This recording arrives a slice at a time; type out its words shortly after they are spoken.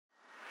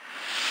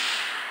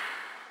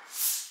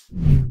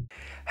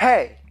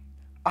Hey,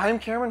 I'm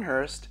Cameron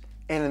Hurst,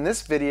 and in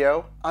this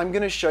video, I'm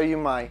going to show you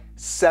my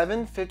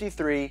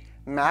 753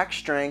 max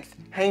strength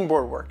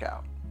hangboard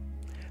workout.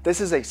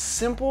 This is a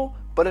simple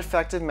but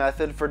effective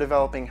method for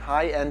developing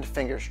high-end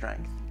finger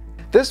strength.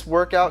 This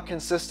workout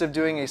consists of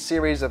doing a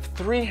series of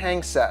 3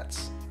 hang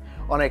sets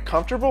on a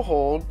comfortable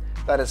hold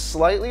that is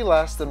slightly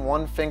less than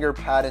 1 finger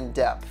pad in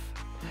depth.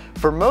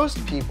 For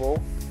most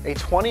people, a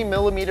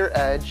 20mm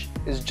edge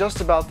is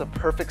just about the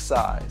perfect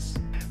size.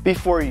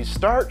 Before you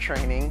start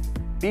training,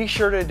 be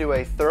sure to do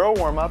a thorough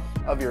warm-up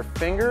of your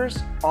fingers,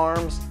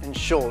 arms, and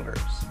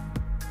shoulders.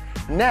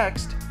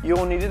 Next, you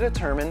will need to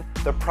determine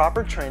the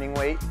proper training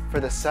weight for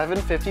the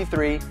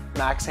 753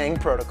 max hang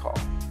protocol.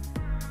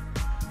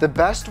 The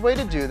best way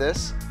to do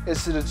this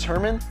is to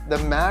determine the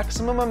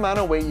maximum amount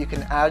of weight you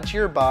can add to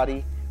your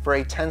body for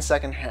a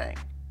 10-second hang.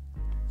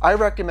 I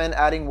recommend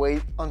adding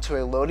weight onto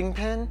a loading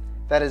pin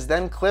that is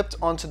then clipped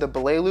onto the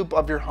belay loop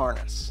of your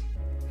harness.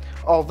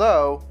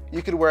 Although,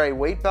 you could wear a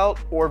weight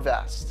belt or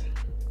vest.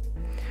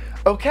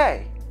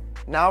 Okay,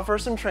 now for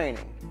some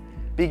training.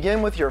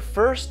 Begin with your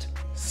first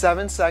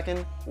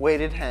 7-second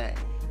weighted hang.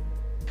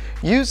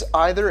 Use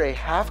either a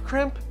half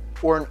crimp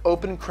or an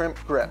open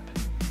crimp grip,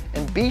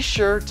 and be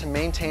sure to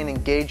maintain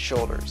engaged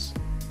shoulders.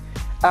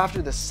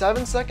 After the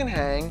 7-second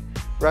hang,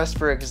 rest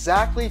for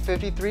exactly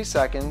 53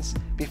 seconds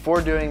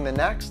before doing the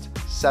next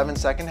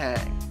 7-second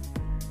hang.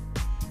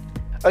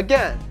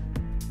 Again,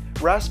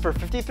 rest for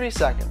 53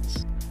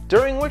 seconds,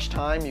 during which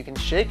time you can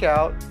shake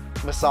out,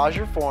 massage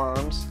your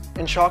forearms,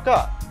 and chalk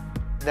up.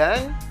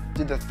 Then,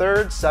 do the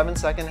third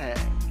 7-second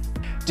hang.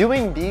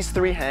 Doing these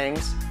 3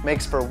 hangs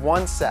makes for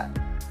 1 set.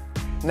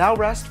 Now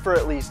rest for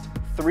at least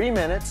 3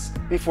 minutes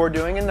before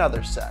doing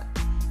another set.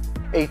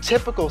 A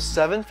typical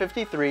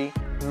 753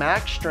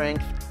 max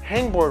strength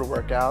hangboard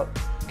workout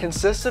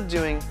consists of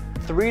doing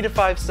 3 to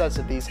 5 sets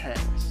of these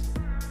hangs.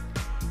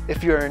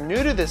 If you are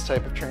new to this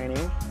type of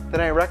training,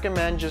 then I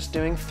recommend just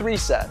doing 3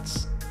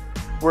 sets,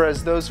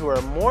 whereas those who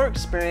are more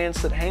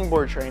experienced at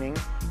hangboard training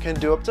can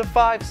do up to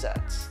 5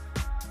 sets.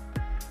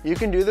 You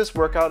can do this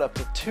workout up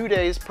to 2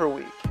 days per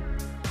week.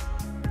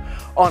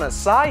 On a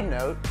side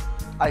note,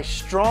 I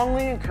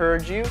strongly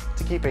encourage you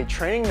to keep a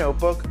training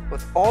notebook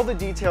with all the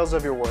details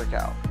of your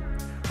workout.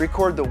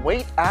 Record the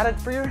weight added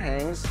for your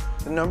hangs,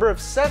 the number of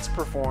sets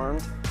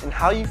performed, and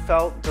how you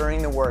felt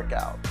during the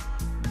workout.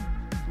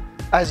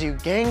 As you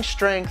gain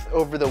strength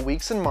over the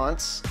weeks and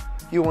months,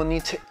 you will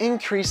need to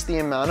increase the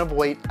amount of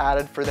weight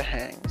added for the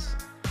hangs.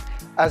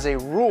 As a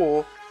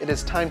rule, it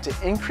is time to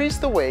increase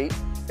the weight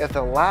if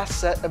the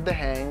last set of the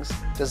hangs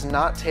does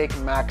not take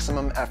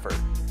maximum effort.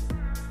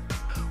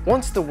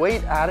 Once the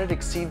weight added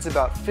exceeds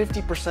about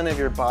 50% of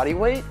your body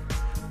weight,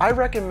 I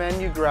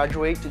recommend you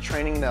graduate to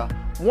training the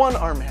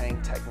one-arm hang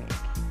technique,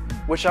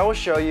 which I will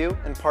show you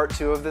in part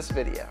 2 of this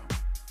video.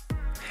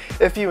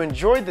 If you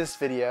enjoyed this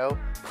video,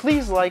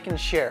 please like and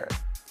share it.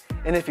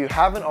 And if you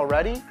haven't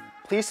already,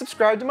 please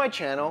subscribe to my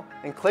channel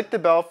and click the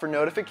bell for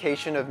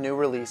notification of new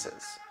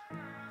releases.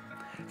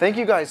 Thank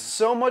you guys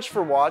so much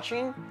for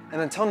watching,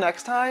 and until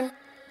next time,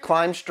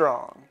 climb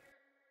strong.